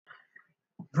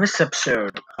This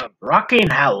episode of Rockin'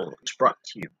 Howl is brought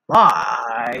to you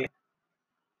by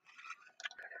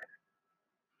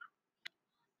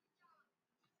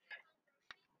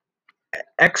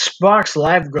Xbox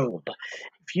Live Gold.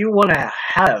 If you want to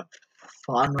have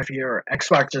fun with your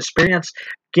Xbox experience,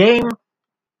 game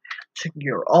to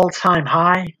your all-time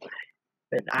high,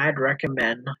 then I'd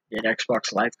recommend an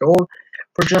Xbox Live Gold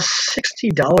for just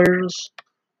 $60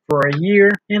 for a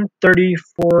year and $30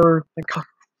 for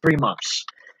 3 months.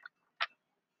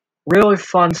 Really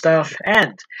fun stuff,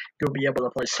 and you'll be able to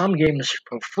play some games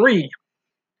for free,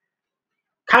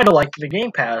 kind of like the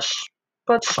Game Pass,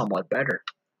 but somewhat better.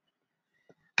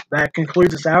 That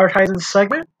concludes this advertising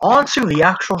segment. On to the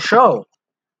actual show,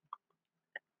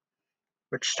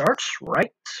 which starts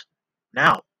right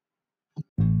now.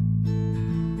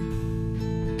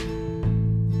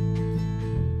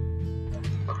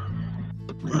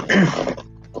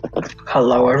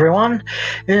 Hello everyone,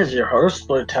 it is your host,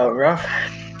 Blue Telegraph,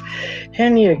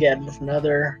 and you again with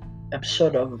another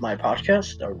episode of my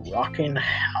podcast, The Rockin'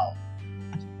 Howl.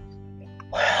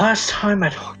 Last time I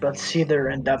talked about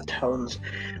Seether and Deftones,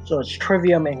 so it's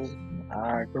Trivium and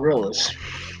Gorillaz.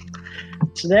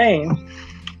 Today,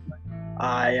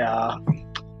 I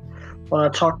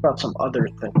want to talk about some other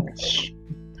things.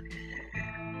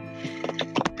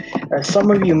 As some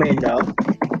of you may know,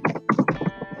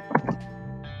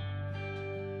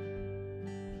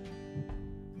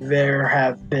 there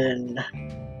have been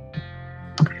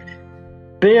a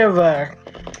bit of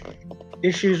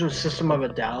issues with System of a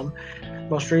Down,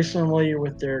 most recently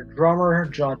with their drummer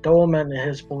John Dolman and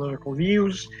his political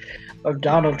views of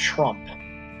Donald Trump,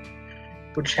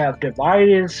 which have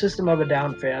divided System of a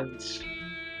Down fans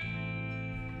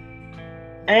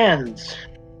and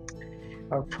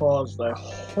have caused a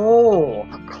whole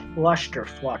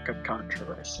clusterfuck of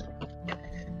controversy.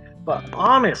 But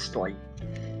honestly,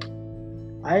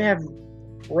 I have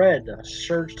read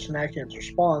Serge Tankian's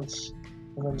response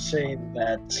of him saying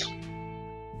that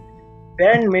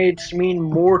bandmates mean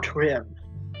more to him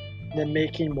than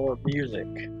making more music.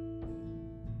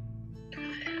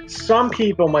 Some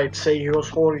people might say he was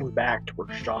holding back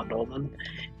towards John Dolman,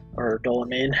 or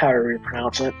Dolman, however you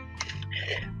pronounce it.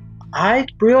 I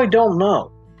really don't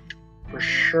know for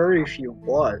sure if he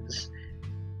was,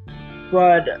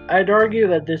 but I'd argue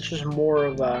that this is more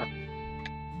of a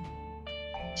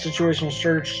situation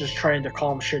Serge just trying to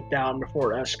calm shit down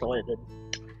before it escalated.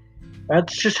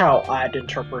 That's just how I'd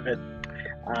interpret it.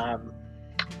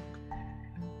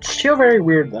 Still very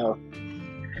weird though.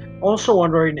 Also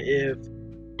wondering if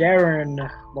Darren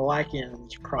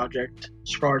Malakian's project,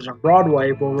 Scars on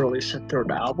Broadway, will release a third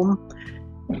album.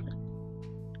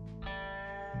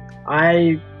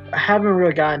 I haven't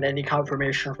really gotten any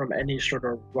confirmation from any sort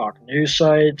of rock news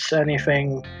sites,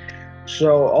 anything.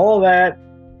 So all of that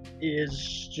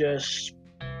is just,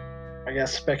 I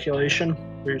guess, speculation.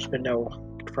 There's been no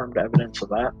confirmed evidence of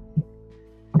that.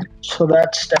 So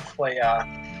that's definitely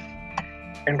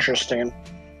interesting,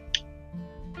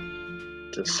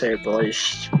 to say the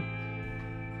least.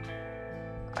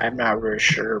 I'm not really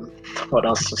sure what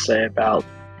else to say about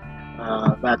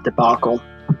that debacle.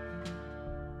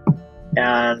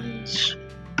 And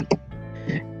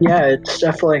yeah, it's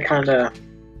definitely kind of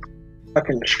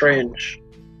fucking strange,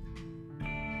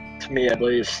 to me at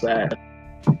least, that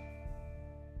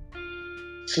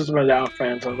System of a Down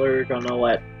fans are literally gonna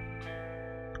let,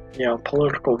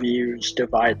 political views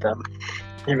divide them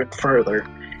even further.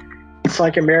 It's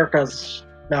like America's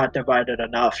not divided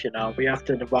enough, we have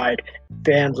to divide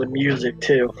fans of music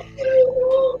too.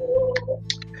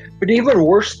 But even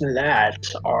worse than that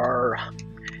are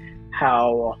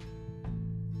how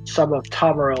some of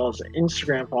Tom Morello's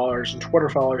Instagram followers and Twitter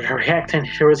followers are reacting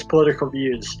to his political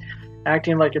views,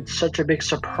 acting like it's such a big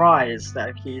surprise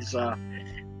that he's a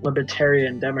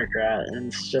libertarian Democrat, and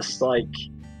it's just like,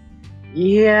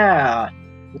 yeah.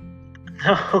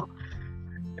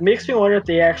 It makes me wonder if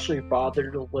they actually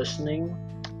bothered listening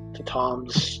to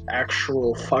Tom's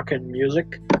actual fucking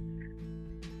music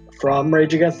from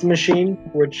Rage Against the Machine,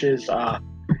 which is, I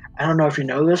don't know if you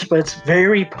know this, but it's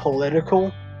very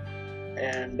political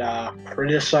and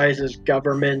criticizes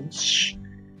governments,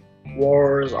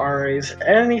 wars, armies,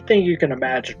 anything you can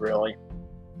imagine, really.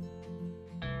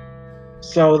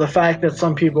 So the fact that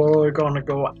some people are going to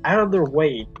go out of their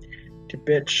way to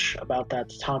bitch about that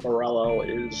to Tom Morello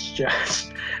is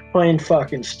just plain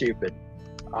fucking stupid.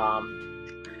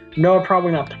 No, I'm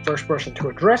probably not the first person to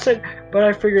address it, but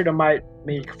I figured it might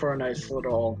make for a nice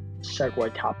little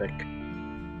segue topic.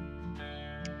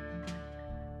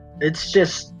 It's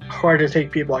just hard to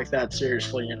take people like that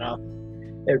seriously,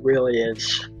 It really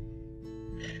is.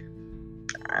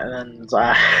 And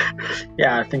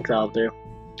yeah, I think that'll do.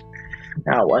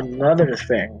 Now, another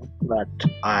thing that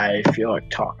I feel like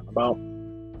talking about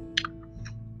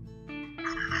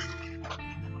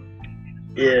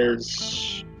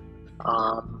is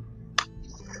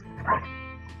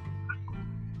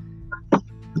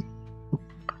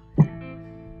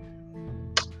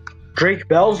Drake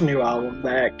Bell's new album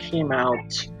that came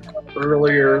out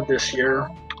earlier this year.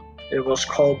 It was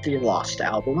called the Lost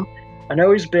Album. I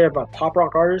know he's a bit of a pop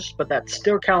rock artist, but that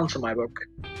still counts in my book.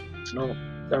 So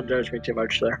don't judge me too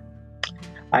much there.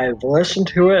 I've listened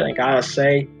to it and gotta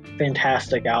say,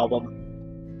 fantastic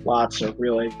album. Lots of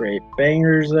really great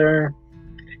bangers there.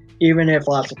 Even if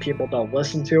lots of people don't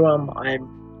listen to him, I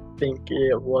think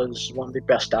it was one of the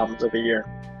best albums of the year.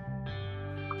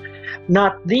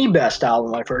 Not the best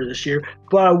album I've heard this year,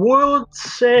 but I would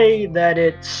say that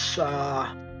it's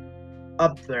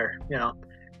up there, you know.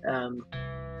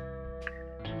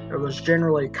 It was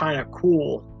generally kind of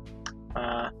cool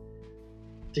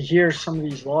to hear some of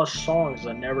these lost songs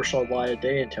that never saw the light of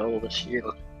day until this year.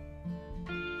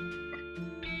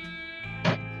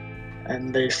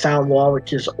 And they sound a lot like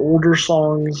his older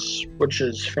songs, which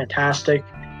is fantastic.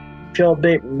 I feel a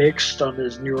bit mixed on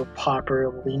his newer popular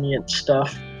lenient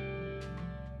stuff,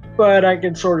 but I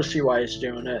can sort of see why he's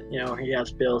doing it. You know, he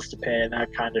has bills to pay and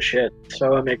that kind of shit,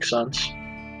 so it makes sense.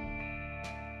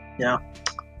 Yeah.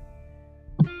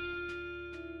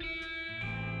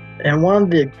 And one of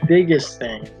the biggest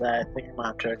things that I think I'm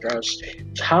going to address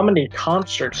is how many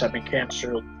concerts have been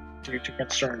canceled due to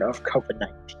concern of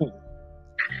COVID-19.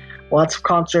 Lots of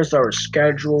concerts that were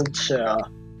scheduled to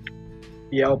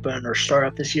be open or start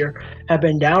up this year have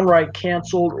been downright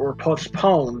canceled or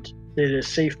postponed due to the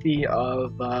safety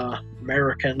of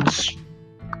Americans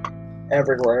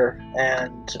everywhere.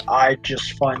 And I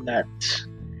just find that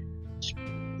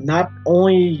not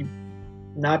only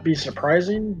not be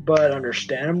surprising, but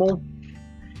understandable,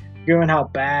 given how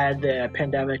bad the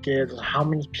pandemic is and how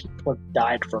many people have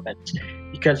died from it.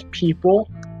 Because people,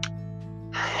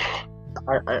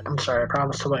 I'm sorry, I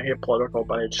promise I won't get political,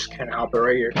 but I just can't help it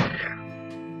right here,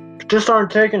 just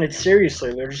aren't taking it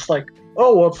seriously. They're just like,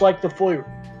 oh, well, it's like the flu.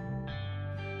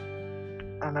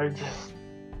 And I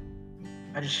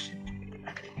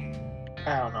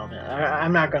don't know, man.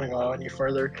 I'm not going to go any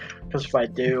further, because if I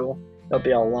do, it'll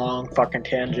be a long fucking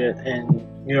tangent, and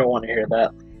you don't want to hear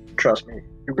that. Trust me,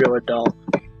 you really don't.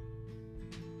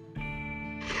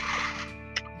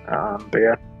 But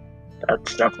yeah,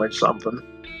 that's definitely something.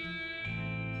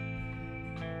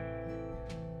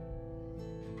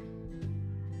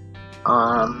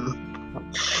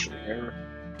 Let's see here.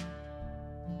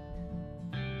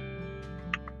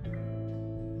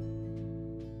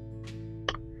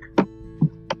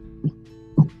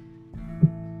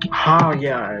 Oh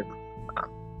yeah,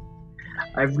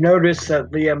 I've noticed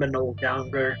that Liam and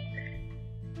Gallagher,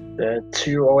 the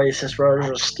two Oasis brothers,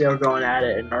 are still going at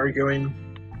it and arguing.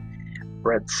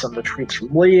 Read some of the tweets from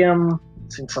Liam,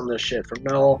 seen some of the shit from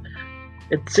Noel.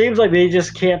 It seems like they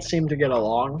just can't seem to get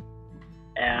along,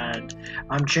 and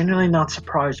I'm genuinely not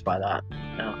surprised by that.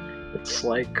 You know, it's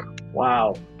like,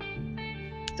 wow,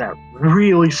 is that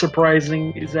really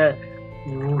surprising? Is that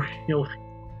really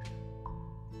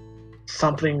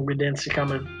something we didn't see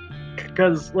coming?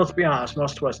 Because let's be honest,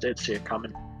 most of us did see it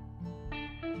coming.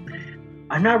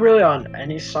 I'm not really on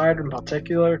any side in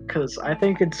particular, because I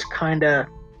think it's kind of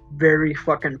very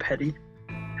fucking petty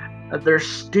that they're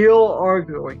still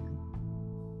arguing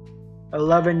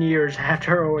 11 years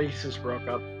after Oasis broke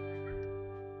up.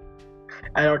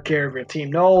 I don't care if you're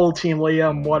Team Noel, Team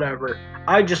Liam, whatever.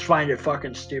 I just find it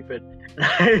fucking stupid.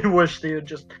 I wish they would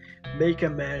just make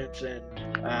amends and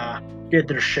get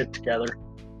their shit together.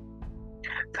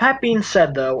 That being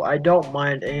said, though, I don't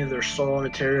mind any of their solo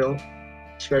material,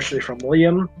 especially from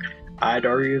Liam. I'd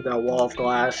argue that Wall of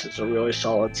Glass is a really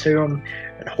solid tune,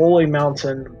 and Holy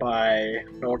Mountain by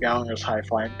Noel Gallagher's High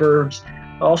Flying Birds,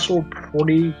 also a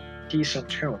pretty decent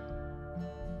tune.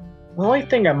 The only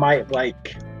thing I might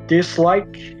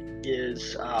dislike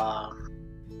is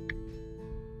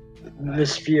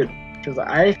this feud, because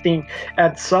I think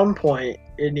at some point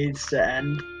it needs to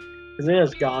end, because it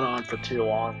has gone on for too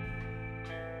long.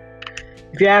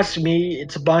 If you ask me,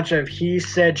 it's a bunch of he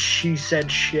said, she said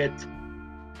shit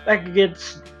that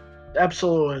gets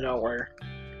absolutely nowhere.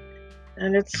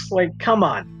 And it's like, come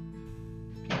on.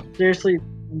 Seriously,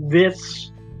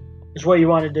 this is what you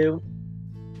want to do?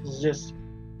 Is just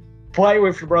fight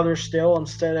with your brother still,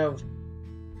 instead of,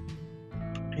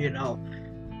 you know,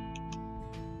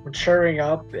 maturing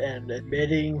up and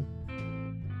admitting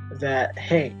that,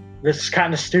 hey, this is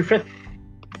kind of stupid.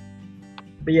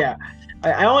 But yeah,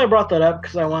 I only brought that up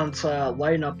because I wanted to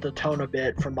lighten up the tone a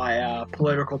bit for my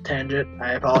political tangent.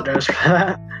 I apologize for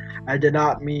that. I did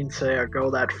not mean to go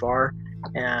that far,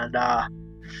 and I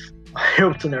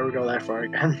hope to never go that far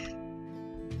again.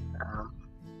 Um,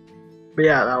 but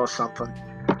yeah, that was something.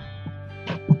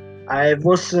 I've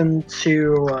listened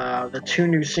to the two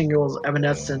new singles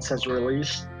Evanescence has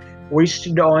released,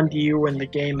 Wasted on You and The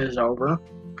Game Is Over.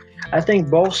 I think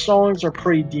both songs are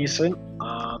pretty decent.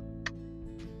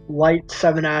 Light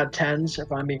 7 out of 10s,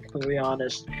 if I'm being completely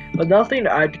honest, but nothing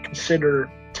I'd consider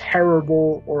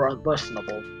terrible or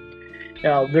unlistenable.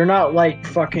 Now, they're not like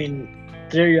fucking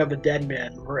Theory of a Dead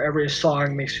Man, where every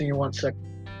song makes me want to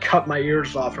cut my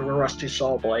ears off with a rusty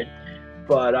saw blade.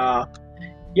 But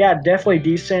yeah, definitely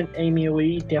decent. Amy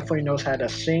Lee definitely knows how to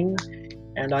sing,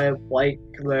 and I like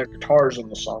the guitars in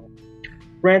the song.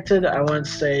 Granted, I wouldn't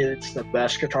say it's the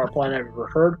best guitar playing I've ever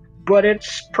heard, but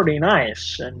it's pretty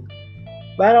nice, and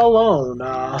that alone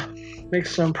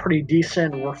makes them pretty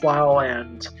decent, worthwhile,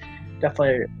 and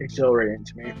definitely exhilarating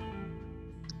to me.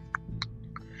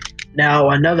 Now,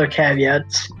 another caveat,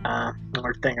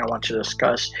 another thing I want to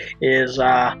discuss is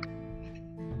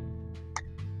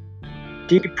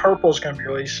Deep Purple is going to be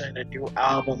releasing a new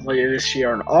album later this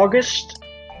year in August.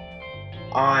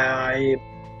 I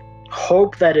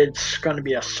hope that it's going to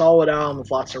be a solid album with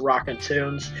lots of rockin'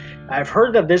 tunes. I've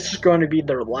heard that this is going to be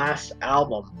their last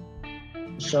album,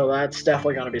 so that's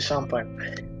definitely going to be something.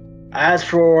 As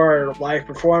for live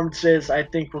performances, I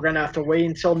think we're going to have to wait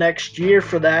until next year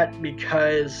for that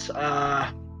because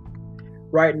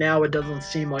right now it doesn't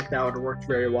seem like that would work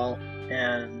very well.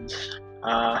 And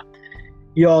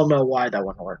you all know why that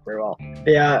wouldn't work very well.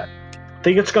 But yeah, I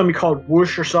think it's going to be called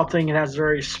Whoosh or something. It has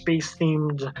very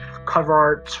space-themed cover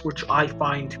art, which I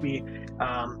find to be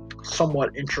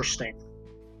somewhat interesting.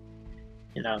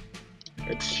 You know,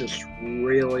 it's just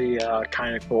really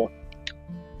kind of cool.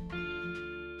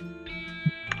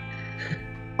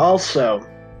 Also,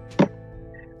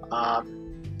 I've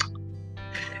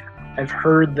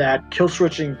heard that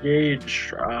Killswitch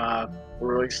Engage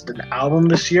released an album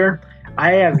this year.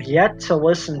 I have yet to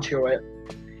listen to it,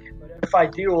 but if I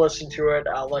do listen to it,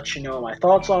 I'll let you know my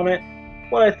thoughts on it,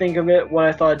 what I think of it, what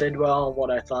I thought it did well, and what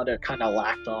I thought it kind of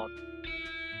lacked on.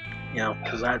 You know,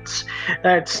 because that's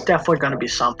definitely going to be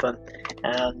something,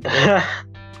 and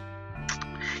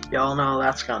y'all know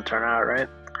that's going to turn out right.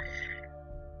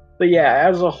 But yeah,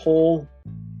 as a whole,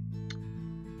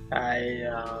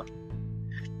 I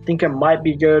think it might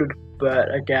be good,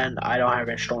 but again, I don't have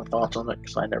any strong thoughts on it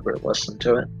because I never listened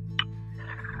to it.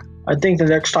 I think the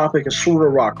next topic is sort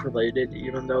of rock related,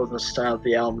 even though the style of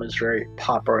the album is very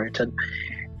pop oriented.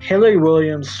 Hayley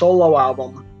Williams' solo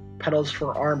album, Petals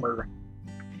for Armor,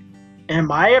 in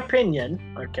my opinion,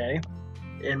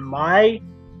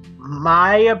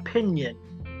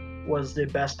 was the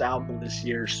best album this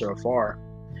year so far.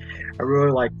 I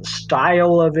really like the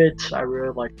style of it. I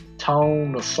really like the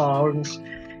tone, the songs,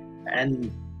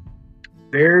 and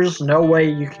there's no way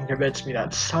you can convince me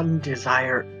that Sun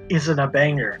Desire isn't a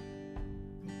banger.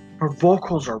 Her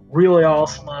vocals are really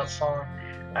awesome on that song.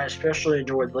 I especially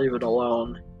enjoyed Leave It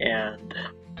Alone and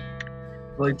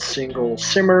lead single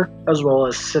Simmer, as well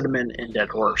as Cinnamon and Dead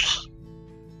Horse.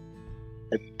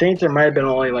 I think there might have been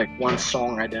only like one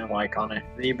song I didn't like on it,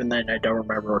 and even then I don't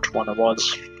remember which one it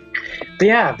was. But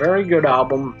yeah, very good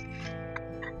album,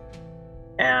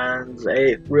 and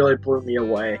it really blew me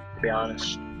away, to be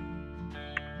honest.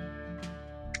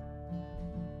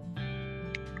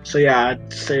 So yeah,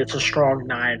 I'd say it's a strong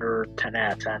 9 or 10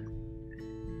 out of 10.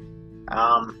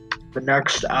 The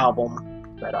next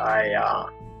album that I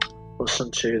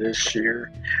listened to this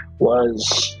year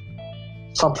was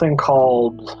something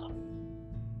called...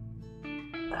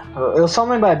 it was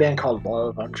something by a band called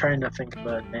Love. I'm trying to think of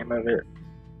the name of it,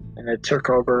 and it took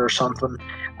over or something.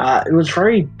 It was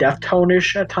very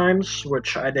Deftone-ish at times,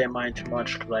 which I didn't mind too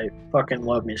much because I fucking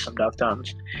love me some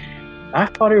Deftones. I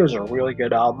thought it was a really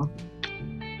good album,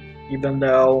 even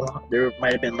though there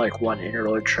might have been like one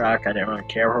interlude track I didn't really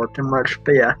care for too much.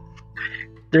 But yeah,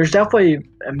 there's definitely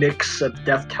a mix of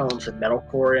Deftones and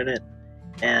metalcore in it,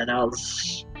 and I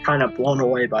was kind of blown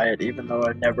away by it, even though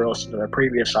I never listened to their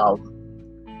previous album.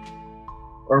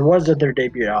 Or was it their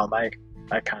debut album?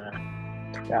 I kind of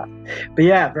forgot. But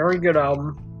yeah, very good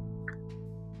album.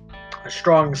 A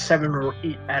strong 7 or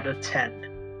 8 out of 10.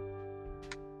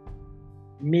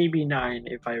 Maybe 9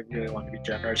 if I really want to be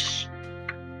generous.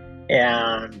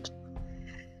 And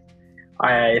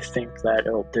I think that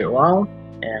it'll do well,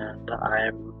 and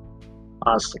I'm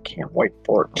honestly can't wait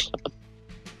for it.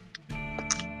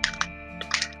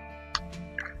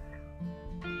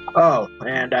 Oh,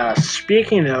 and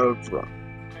speaking of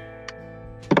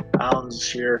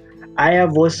albums here. I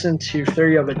have listened to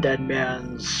Theory of a Dead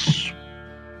Man's.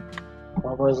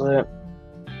 What was it?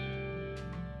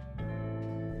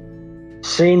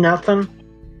 Say Nothing.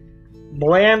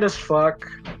 Bland as fuck.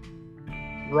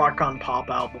 Rock on pop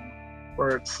album. Where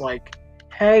it's like,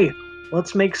 hey,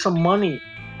 let's make some money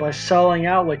by selling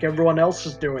out like everyone else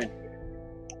is doing.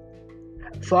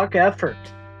 Fuck effort.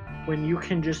 When you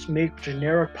can just make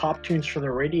generic pop tunes for the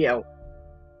radio.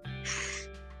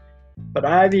 But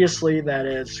obviously that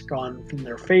has gone from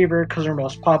their favor because their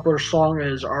most popular song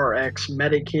is RX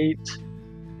Medicate,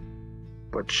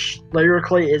 which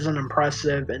lyrically isn't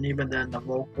impressive, and even then the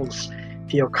vocals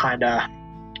feel kinda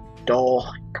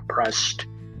dull, compressed.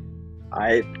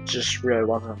 I just really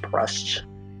wasn't impressed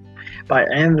by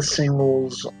any of the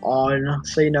singles on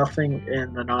Say Nothing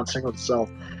and the non-single itself.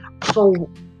 So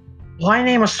why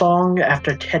name a song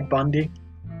after Ted Bundy,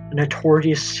 a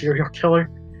notorious serial killer?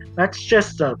 That's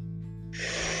just a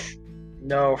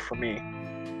no for me.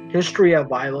 History of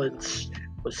Violence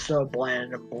was so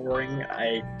bland and boring,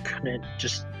 I couldn't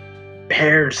just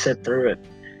bear to sit through it.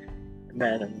 And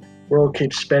then World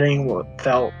Keeps Spinning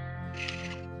felt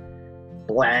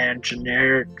bland,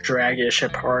 generic, draggish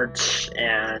at parts,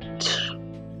 and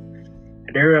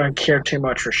I didn't really care too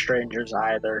much for Strangers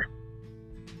either.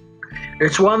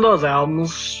 It's one of those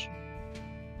albums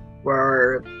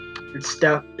where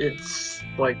it's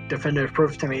like definitive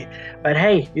proof to me. But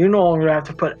hey, you no longer have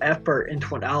to put effort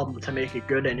into an album to make it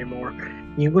good anymore.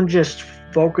 You can just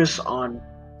focus on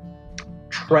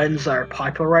trends that are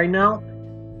popular right now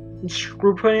and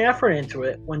screw putting effort into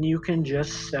it when you can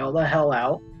just sell the hell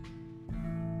out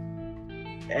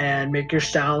and make your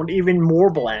sound even more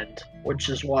bland, which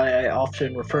is why I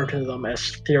often refer to them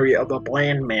as Theory of a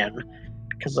Bland Man,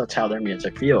 because that's how their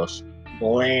music feels.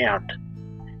 Bland.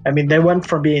 I mean, they went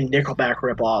from being Nickelback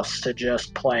ripoffs to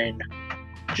just plain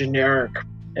generic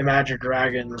Imagine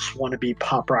Dragons wannabe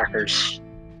pop rockers.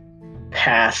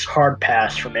 Pass. Hard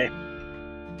pass for me.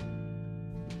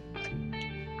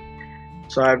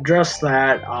 So I've addressed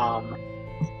that.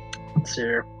 Let's see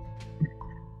here.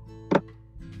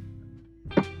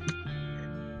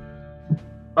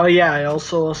 Oh yeah, I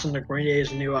also listened to Green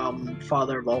Day's new album,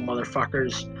 Father of All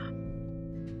Motherfuckers.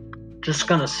 Just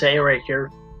gonna say right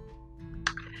here,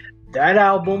 that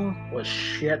album was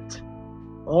shit. The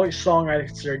only song I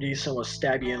consider decent was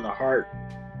Stab You in the Heart.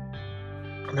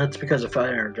 And that's because it felt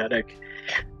energetic.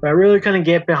 But I really couldn't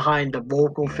get behind the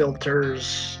vocal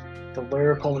filters, the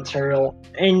lyrical material,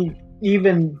 and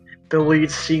even the lead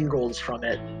singles from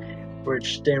it,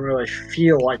 which didn't really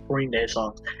feel like Green Day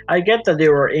songs. I get that they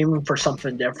were aiming for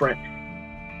something different,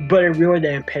 but it really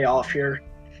didn't pay off here.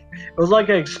 It was like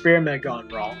an experiment gone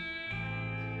wrong.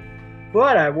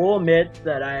 But I will admit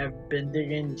that I have been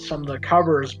digging some of the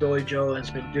covers Billy Joel has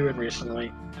been doing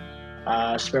recently.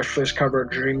 Especially his cover of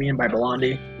Dreaming by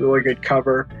Blondie. Really good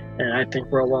cover. And I think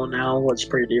We're Alone Now was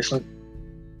pretty decent.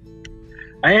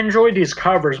 I enjoyed these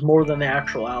covers more than the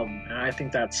actual album. And I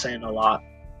think that's saying a lot.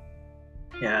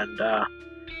 And I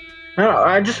don't know,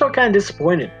 I just felt kind of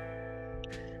disappointed.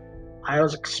 I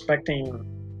was expecting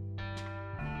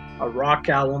a rock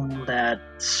album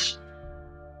that's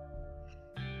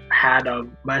had a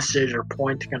message or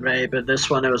point to convey, but this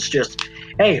one it was just,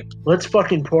 hey, let's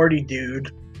fucking party,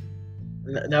 dude.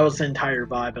 That was the entire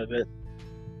vibe of it.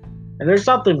 And there's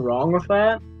nothing wrong with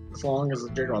that, as long as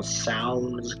the general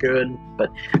sound is good,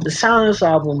 but the sound of this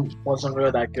album wasn't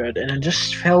really that good, and it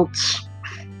just felt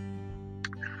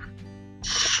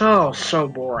so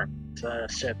boring to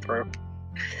sit through.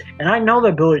 And I know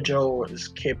that Billy Joel is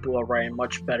capable of writing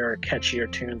much better,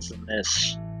 catchier tunes than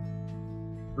this.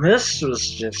 This was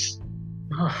just...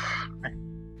 I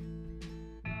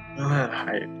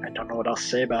don't know what else to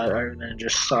say about it other than it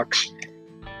just sucks.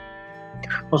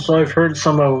 Also, I've heard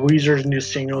some of Weezer's new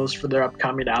singles for their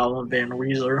upcoming album, Van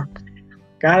Weezer.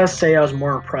 Gotta say I was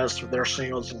more impressed with their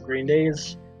singles than Green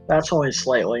Day's. That's only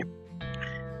slightly.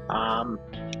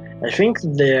 I think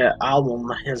the album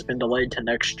has been delayed to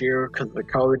next year because of the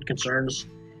COVID concerns,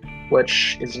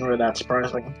 which isn't really that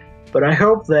surprising. But I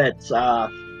hope that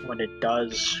when it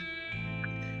does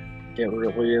get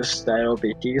released, that it'll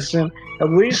be decent.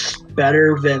 At least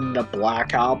better than the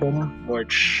Black album,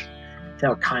 which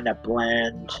felt kind of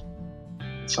bland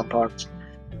in some parts.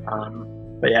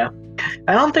 But yeah,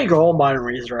 I don't think all modern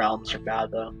Weezer albums are bad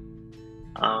though.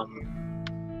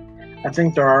 I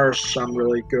think there are some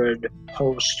really good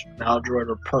post-Maldroid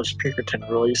or post-Pinkerton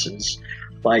releases,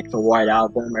 like the White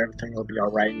Album, Everything Will Be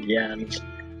Alright in the End,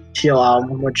 Teal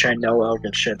Album, which I know I'll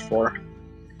get shit for.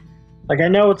 Like, I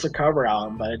know it's a cover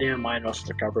album, but I didn't mind most of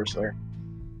the covers there.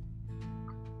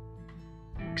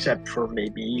 except for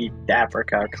maybe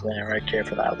Africa, because I didn't really care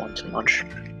for that one too much.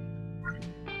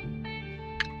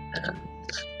 And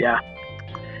yeah,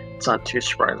 it's not too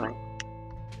surprising.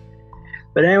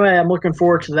 But anyway, I'm looking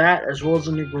forward to that, as well as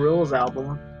the new Gorillaz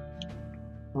album,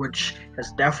 which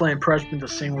has definitely impressed me. The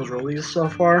singles released so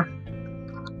far.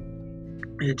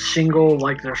 Each single,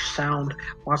 like their sound,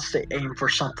 wants to aim for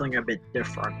something a bit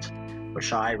different,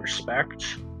 which I respect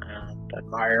and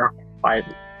admire,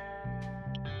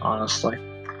 honestly.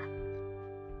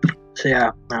 So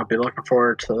yeah, I'll be looking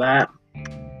forward to that.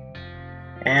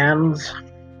 And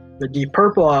the Deep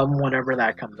Purple album, whenever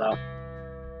that comes out.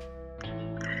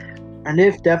 And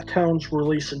if Deftones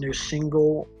release a new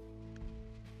single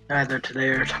either today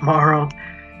or tomorrow,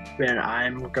 then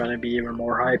I'm going to be even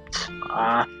more hyped.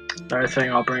 The other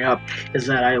thing I'll bring up is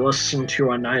that I listened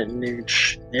to a Nine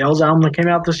Inch Nails album that came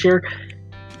out this year.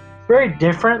 Very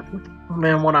different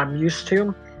than what I'm used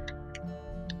to.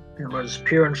 It was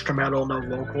pure instrumental, no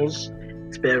vocals.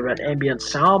 It's a bit of an ambient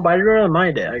sound, but I didn't really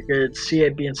mind it. I could see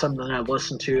it being something I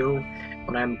listen to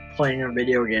when I'm playing a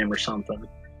video game or something.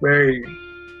 Very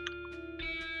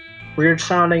weird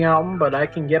sounding album, but I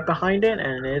can get behind it,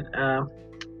 and it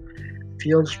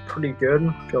feels pretty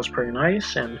good, feels pretty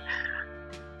nice, and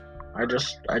I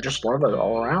just love it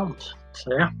all around.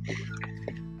 So yeah,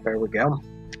 there we go.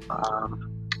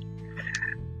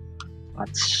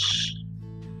 That's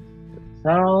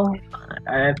all.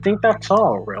 I think that's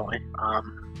all, really.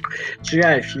 So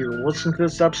yeah, if you listened to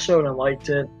this episode and liked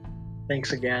it,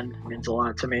 thanks again. It means a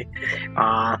lot to me.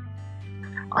 I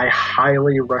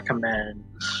highly recommend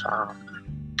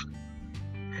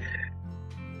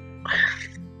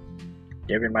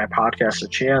giving my podcast a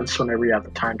chance whenever you have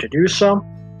the time to do so.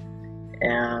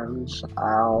 And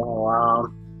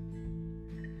I'll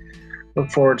look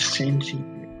forward to seeing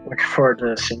you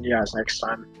guys next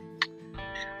time.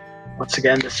 Once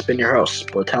again, this has been your host,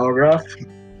 Split Telegraph.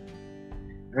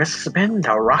 This has been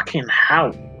the Rockin'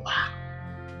 Howl.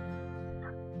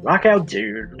 Rock out,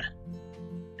 dude,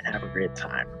 and have a great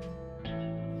time.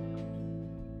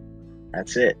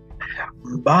 That's it.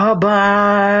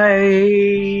 Bye-bye.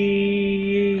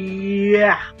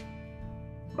 Yeah.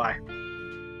 Bye.